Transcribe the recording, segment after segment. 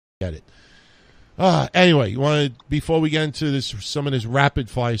Get it. Anyway, before we get into some of this rapid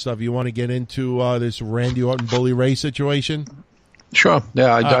fire stuff, you want to get into this Randy Orton Bully Ray situation? Sure.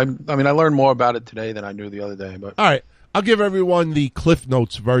 Yeah, I mean, I learned more about it today than I knew the other day. But all right, I'll give everyone the Cliff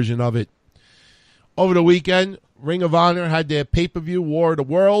Notes version of it. Over the weekend, Ring of Honor had their pay-per-view War of the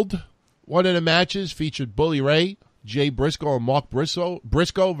World. One of the matches featured Bully Ray, Jay Briscoe, and Mark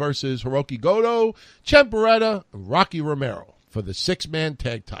Briscoe versus Hiroki Goto, Ciampa, and Rocky Romero for the 6-man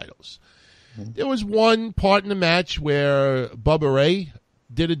tag titles. There was one part in the match where Bubba Ray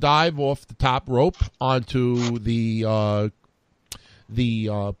did a dive off the top rope onto the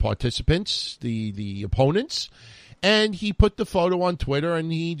participants, the opponents, and he put the photo on Twitter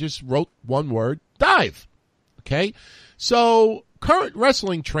and he just wrote one word, dive. Okay? So, current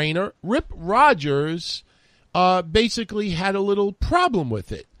wrestling trainer Rip Rogers basically had a little problem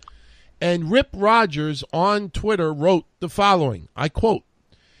with it. And Rip Rogers on Twitter wrote the following, I quote,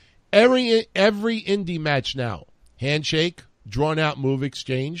 Every indie match now, handshake, drawn-out move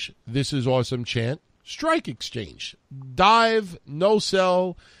exchange, this is awesome chant, strike exchange, dive, no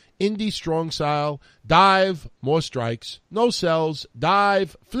sell, indie strong style, dive, more strikes, no sells,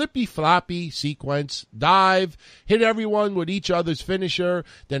 dive, flippy-floppy sequence, dive, hit everyone with each other's finisher,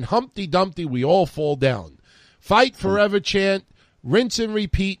 then Humpty Dumpty, we all fall down. Fight forever chant, rinse and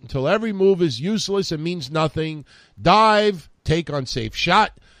repeat until every move is useless and means nothing, dive, take unsafe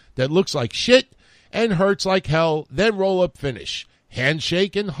shot, that looks like shit and hurts like hell, then roll-up finish.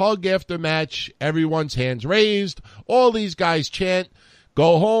 Handshake and hug after match, everyone's hands raised, all these guys chant,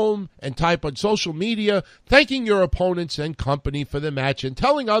 go home and type on social media thanking your opponents and company for the match and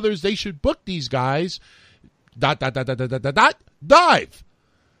telling others they should book these guys, ... dive.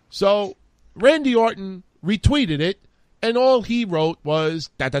 So Randy Orton retweeted it, and all he wrote was ...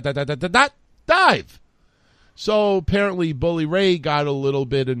 dive. So apparently Bully Ray got a little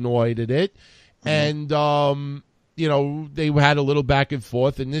bit annoyed at it, and, they had a little back and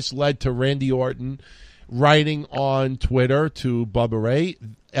forth, and this led to Randy Orton writing on Twitter to Bubba Ray,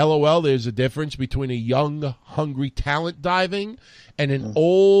 LOL, there's a difference between a young, hungry talent diving and an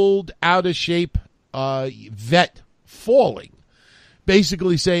old, out-of-shape vet falling.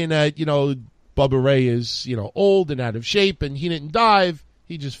 Basically saying that, Bubba Ray is, old and out of shape, and he didn't dive,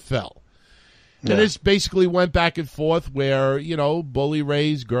 he just fell. Yeah. And this basically went back and forth where, Bully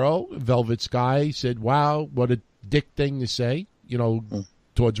Ray's girl, Velvet Sky, said, wow, what a dick thing to say,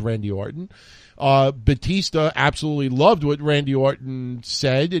 towards Randy Orton. Batista absolutely loved what Randy Orton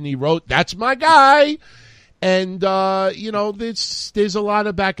said, and he wrote, that's my guy. And, there's a lot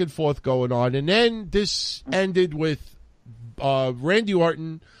of back and forth going on. And then this ended with Randy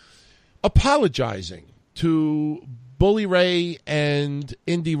Orton apologizing to Bully Ray and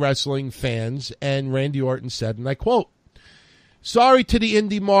indie wrestling fans, and Randy Orton said, and I quote, sorry to the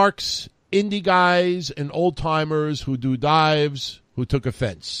indie marks, indie guys and old-timers who do dives, who took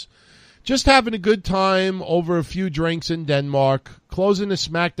offense. Just having a good time over a few drinks in Denmark, closing the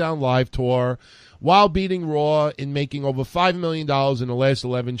SmackDown Live tour, while beating Raw and making over $5 million in the last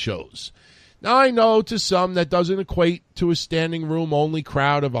 11 shows. Now, I know to some that doesn't equate to a standing room only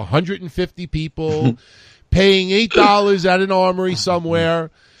crowd of 150 people paying $8 at an armory somewhere,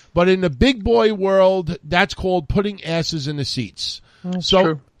 but in the big boy world, that's called putting asses in the seats. That's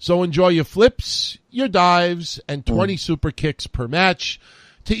true. So enjoy your flips, your dives, and 20 super kicks per match.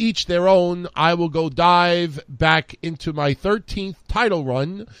 To each their own. I will go dive back into my 13th title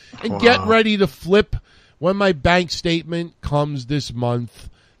run and get ready to flip when my bank statement comes this month. ...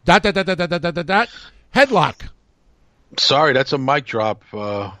 Headlock. Sorry, that's a mic drop.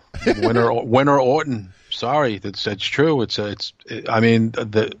 Winner Orton. Sorry, that's true.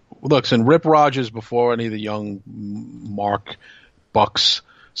 Listen, Rip Rogers, before any of the young Mark Bucks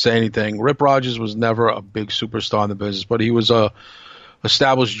say anything, Rip Rogers was never a big superstar in the business, but he was a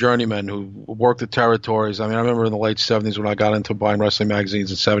established journeyman who worked the territories. I mean, I remember in the late 70s when I got into buying wrestling magazines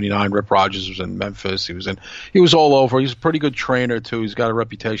in 79, Rip Rogers was in Memphis. He was all over. He's a pretty good trainer too. He's got a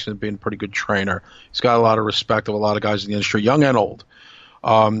reputation of being a pretty good trainer. He's got a lot of respect of a lot of guys in the industry, young and old.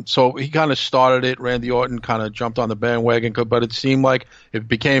 So he kind of started it. Randy Orton kind of jumped on the bandwagon, but it seemed like it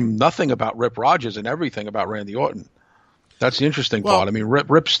became nothing about Rip Rogers and everything about Randy Orton. That's the interesting part. I mean,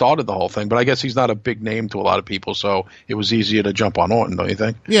 Rip started the whole thing, but I guess he's not a big name to a lot of people, so it was easier to jump on Orton, don't you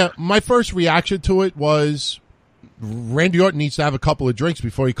think? Yeah, my first reaction to it was Randy Orton needs to have a couple of drinks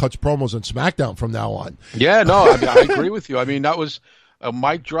before he cuts promos on SmackDown from now on. Yeah, no, I agree with you. I mean, that was a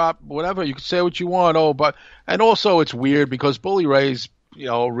mic drop, whatever. You can say what you want. And also it's weird because Bully Ray's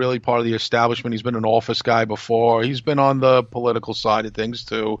really part of the establishment. He's been an office guy before. He's been on the political side of things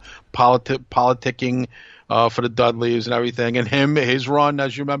too, politicking for the Dudleys and everything. And his run,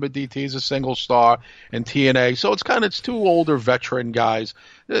 as you remember, DT is a single star in TNA. So it's two older veteran guys.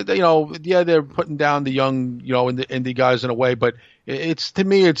 They're putting down the young, in the indie guys in a way, but to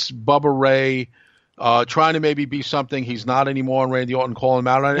me, it's Bubba Ray. Trying to maybe be something he's not anymore, and Randy Orton calling him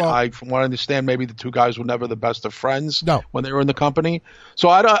out on it. From what I understand, maybe the two guys were never the best of friends when they were in the company. So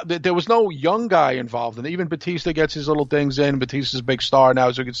there was no young guy involved in it. Even Batista gets his little things in. Batista's a big star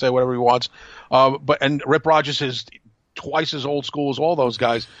now, so he can say whatever he wants. And Rip Rogers is twice as old school as all those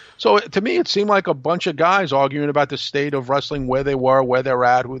guys. So to me, it seemed like a bunch of guys arguing about the state of wrestling, where they were, where they're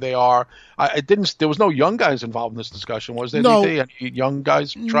at, who they are. There was no young guys involved in this discussion, was there? No. DT? Any young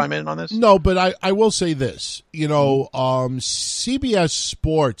guys chime in on this? No, but I will say this. CBS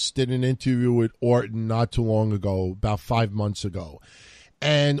Sports did an interview with Orton not too long ago, about 5 months ago.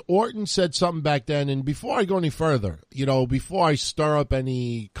 And Orton said something back then, and before I go any further, before I stir up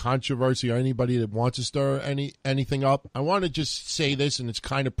any controversy or anybody that wants to stir anything up, I want to just say this, and it's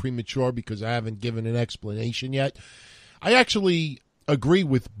kind of premature because I haven't given an explanation yet. I actually agree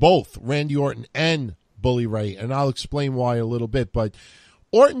with both Randy Orton and Bully Ray, and I'll explain why a little bit. But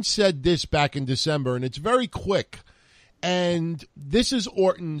Orton said this back in December, and it's very quick. And this is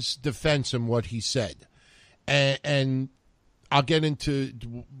Orton's defense in what he said. And I'll get into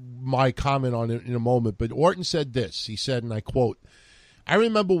my comment on it in a moment, but Orton said this. He said, and I quote, "I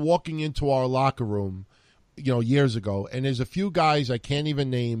remember walking into our locker room, years ago, and there's a few guys I can't even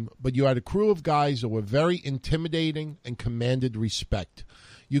name, but you had a crew of guys that were very intimidating and commanded respect.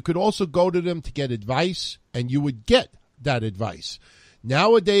 You could also go to them to get advice, and you would get that advice.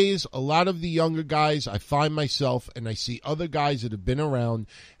 Nowadays, a lot of the younger guys, I find myself, and I see other guys that have been around,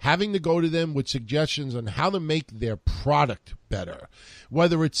 having to go to them with suggestions on how to make their product better.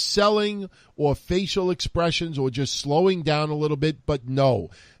 Whether it's selling or facial expressions or just slowing down a little bit, but no,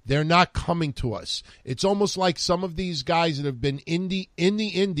 they're not coming to us. It's almost like some of these guys that have been in the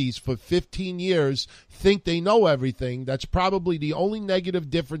indies for 15 years think they know everything. That's probably the only negative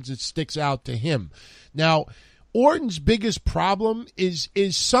difference that sticks out to him. Now, Orton's biggest problem is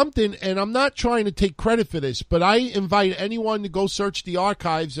something, and I'm not trying to take credit for this, but I invite anyone to go search the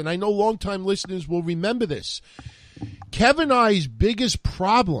archives, and I know longtime listeners will remember this. Kevin I's biggest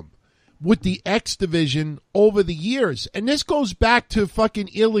problem with the X division over the years, and this goes back to fucking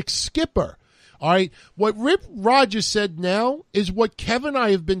Elix Skipper, all right? What Rip Rogers said now is what Kevin and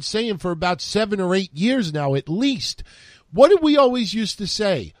I have been saying for about 7 or 8 years now at least. What did we always used to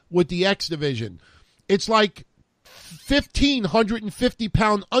say with the X division? It's like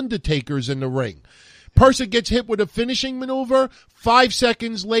 1,550-pound Undertakers in the ring. Person gets hit with a finishing maneuver, 5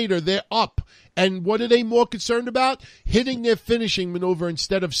 seconds later, they're up. And what are they more concerned about? Hitting their finishing maneuver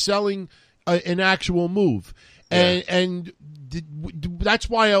instead of selling an actual move. Yeah. And that's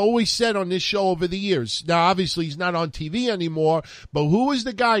why I always said on this show over the years, now obviously he's not on TV anymore, but who is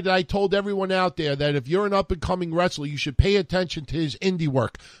the guy that I told everyone out there that if you're an up-and-coming wrestler, you should pay attention to his indie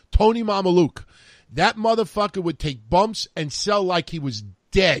work? Tony Mamaluke. That motherfucker would take bumps and sell like he was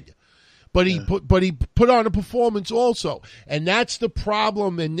dead. But he put on a performance also. And that's the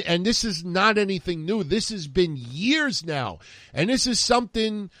problem. And this is not anything new. This has been years now. And this is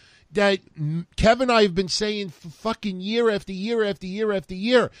something that Kevin and I have been saying for fucking year after year after year after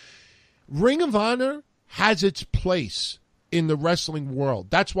year. Ring of Honor has its place in the wrestling world.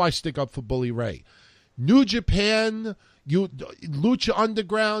 That's why I stick up for Bully Ray. New Japan, Lucha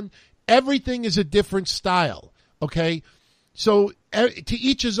Underground, everything is a different style, okay? So to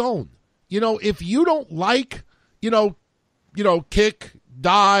each his own. If you don't like, kick,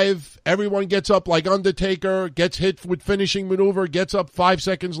 dive, everyone gets up like Undertaker, gets hit with finishing maneuver, gets up 5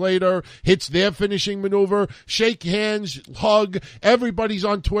 seconds later, hits their finishing maneuver, shake hands, hug, everybody's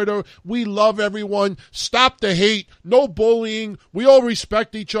on Twitter. We love everyone. Stop the hate. No bullying. We all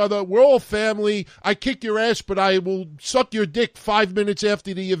respect each other. We're all family. I kick your ass, but I will suck your dick 5 minutes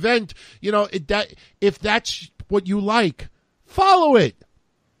after the event. If that's what you like, follow it.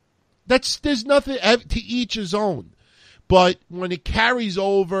 There's nothing, to each his own. But when it carries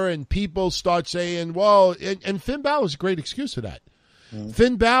over and people start saying, well, and Finn Balor's a great excuse for that. Mm.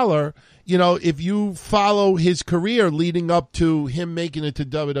 Finn Balor, if you follow his career leading up to him making it to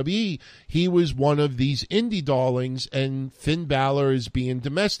WWE, he was one of these indie darlings, and Finn Balor is being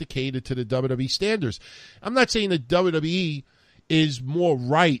domesticated to the WWE standards. I'm not saying that WWE is more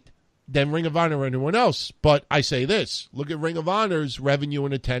right than Ring of Honor or anyone else. But I say this, look at Ring of Honor's revenue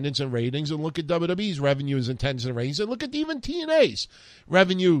and attendance and ratings, and look at WWE's revenues and attendance and ratings, and look at even TNA's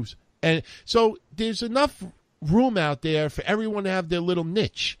revenues. And so there's enough room out there for everyone to have their little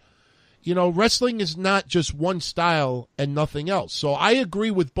niche. You know, wrestling is not just one style and nothing else. So I agree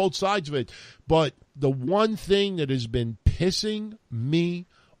with both sides of it. But the one thing that has been pissing me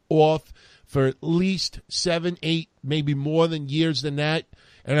off for at least 7, 8, maybe more than years than that,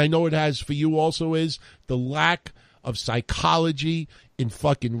 and I know it has for you also, is the lack of psychology in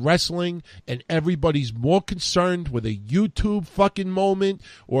fucking wrestling, and everybody's more concerned with a YouTube fucking moment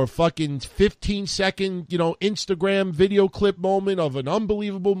or a fucking 15-second, Instagram video clip moment of an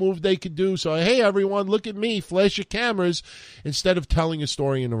unbelievable move they could do. So, hey, everyone, look at me, flash your cameras, instead of telling a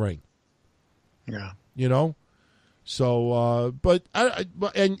story in the ring. Yeah. So, but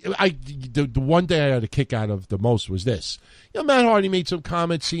the one thing I had a kick out of the most was this. Matt Hardy made some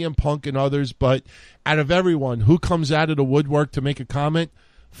comments, CM Punk and others, but out of everyone, who comes out of the woodwork to make a comment?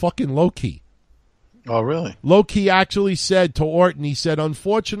 Fucking Low-Ki. Oh, really? Low-Ki actually said to Orton, he said,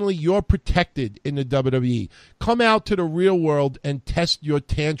 unfortunately, you're protected in the WWE. Come out to the real world and test your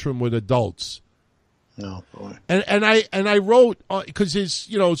tantrum with adults. No, boy. And I wrote, because his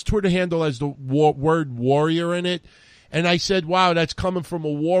Twitter handle has the word warrior in it, and I said, wow, that's coming from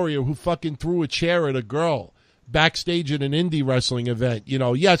a warrior who fucking threw a chair at a girl backstage at an indie wrestling event.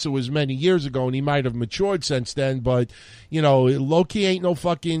 Yes, it was many years ago, and he might have matured since then, but, Low-Ki ain't no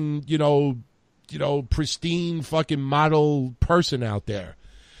fucking, pristine fucking model person out there.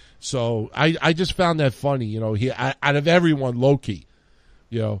 So I just found that funny, he out of everyone, Low-Ki,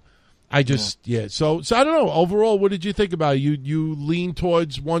 I just So I don't know. Overall, what did you think about it? You lean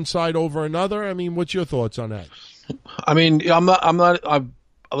towards one side over another. I mean, what's your thoughts on that? I mean,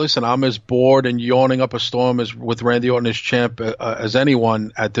 listen, I'm as bored and yawning up a storm as with Randy Orton as champ as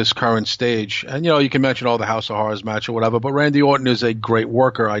anyone at this current stage. And you can mention all the House of Horrors match or whatever, but Randy Orton is a great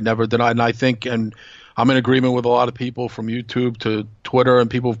worker. I never denied, and I think, and I'm in agreement with a lot of people from YouTube to Twitter and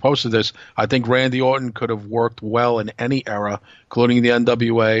people who've posted this. I think Randy Orton could have worked well in any era, including the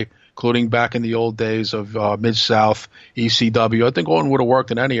NWA. Including back in the old days of Mid-South, ECW. I think Orton would have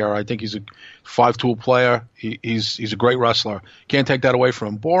worked in any era. I think he's a 5-tool player. He's a great wrestler. Can't take that away from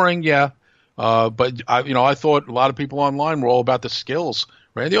him. Boring, yeah. But I thought a lot of people online were all about the skills.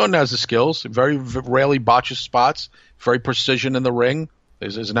 Randy Orton has the skills. Very rarely botches spots. Very precision in the ring.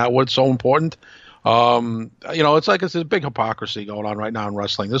 Isn't that what's so important? It's a big hypocrisy going on right now in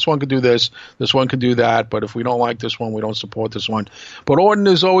wrestling. This one could do this one could do that, but if we don't like this one, we don't support this one. But Orton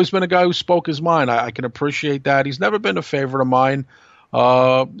has always been a guy who spoke his mind. I can appreciate that. He's never been a favorite of mine.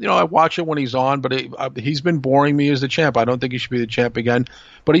 I watch it when he's on, but he's been boring me as the champ. I don't think he should be the champ again.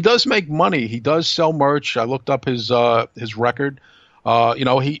 But he does make money. He does sell merch. I looked up his record.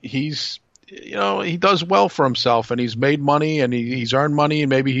 He does well for himself, and he's made money, and he's earned money, and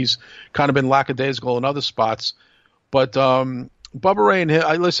maybe he's kind of been lackadaisical in other spots. But Bubba Ray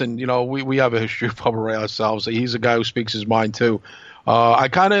we have a history of Bubba Ray ourselves. He's a guy who speaks his mind too. I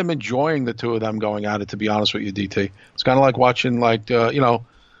kind of am enjoying the two of them going at it, to be honest with you, DT. It's kind of like watching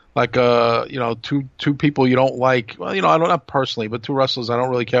two people you don't like. Well, I don't, not personally, but two wrestlers I don't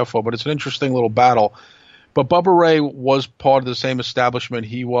really care for. But it's an interesting little battle. But Bubba Ray was part of the same establishment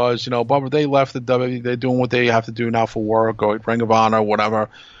he was. Bubba, they left the WWE. They're doing what they have to do now for work or Ring of Honor or whatever.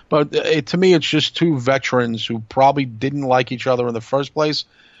 But to me, it's just two veterans who probably didn't like each other in the first place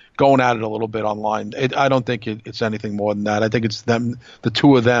going at it a little bit online. I don't think it's anything more than that. I think it's them, the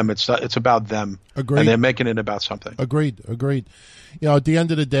two of them. It's about them. Agreed. And they're making it about something. Agreed. At the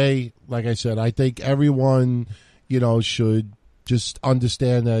end of the day, like I said, I think everyone, should just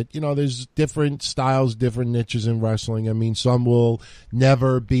understand that, there's different styles, different niches in wrestling. I mean, some will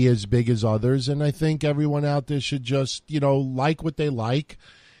never be as big as others. And I think everyone out there should just, like what they like.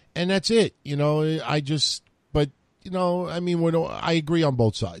 And that's it. I agree on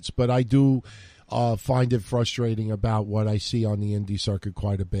both sides. But I do find it frustrating about what I see on the indie circuit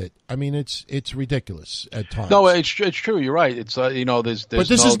quite a bit. I mean, it's ridiculous at times. No, it's true. You're right. It's, there's but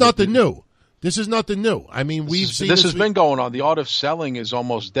this is nothing new. This is nothing new. I mean, this has been going on. The art of selling is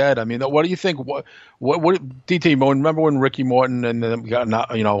almost dead. I mean, what do you think? What DT? Remember when Ricky Morton and them got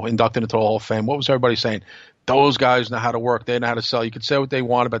inducted into the Hall of Fame? What was everybody saying? Those guys know how to work. They know how to sell. You could say what they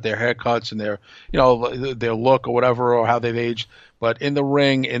want about their haircuts and their look or whatever, or how they've aged. But in the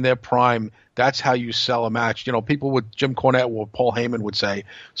ring, in their prime, that's how you sell a match. People with Jim Cornette or Paul Heyman would say,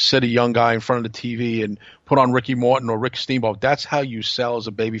 sit a young guy in front of the TV and put on Ricky Morton or Rick Steamboat. That's how you sell as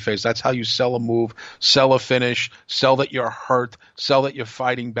a babyface. That's how you sell a move, sell a finish, sell that you're hurt, sell that you're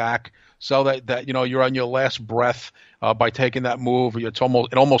fighting back, sell that you're on your last breath by taking that move. It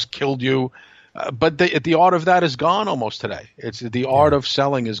almost killed you. But the art of that is gone almost today. It's the art of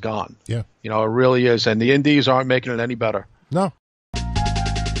selling is gone. Yeah. It really is. And the indies aren't making it any better. No,